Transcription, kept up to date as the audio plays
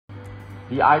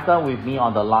The item with me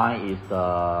on the line is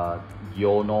the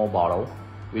Yono Bottle,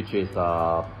 which is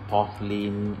a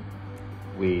porcelain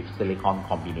with silicone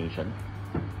combination.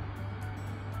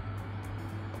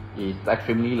 It's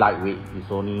extremely lightweight. It's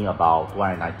only about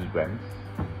 290 grams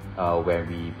when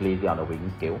we place it on the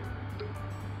weighing scale.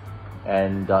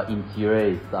 And the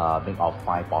interior is made of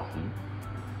fine porcelain.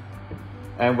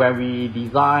 And when we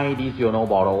design this Yono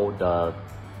bottle, the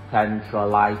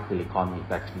centralized silicone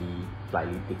is actually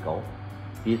slightly thicker.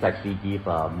 This actually gives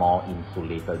a more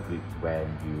insulated grip when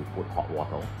you put hot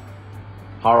water.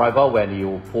 However, when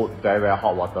you put very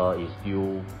hot water, it's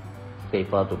still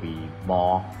safer to be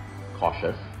more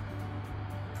cautious.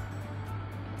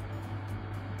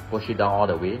 Push it down all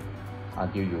the way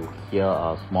until you hear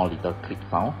a small little click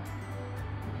sound.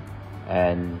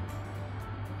 And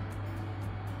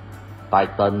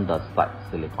tighten the side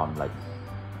silicone like this.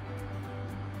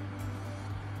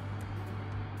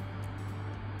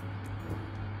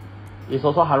 It's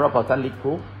also 100% leak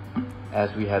proof,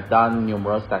 as we have done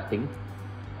numerous testing,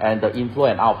 and the inflow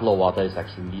and outflow water is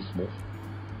extremely smooth,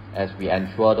 as we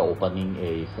ensure the opening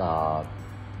is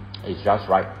just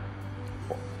right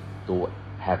to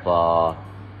have a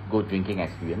good drinking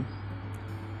experience.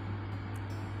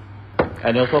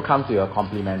 And it also comes with a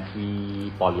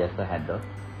complimentary polyester handle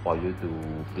for you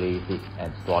to place it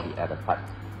and store it at the side.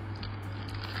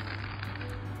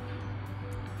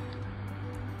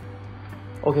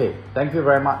 Okay, thank you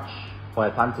very much for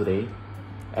your time today,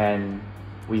 and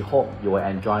we hope you will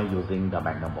enjoy using the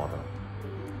Magnum bottle.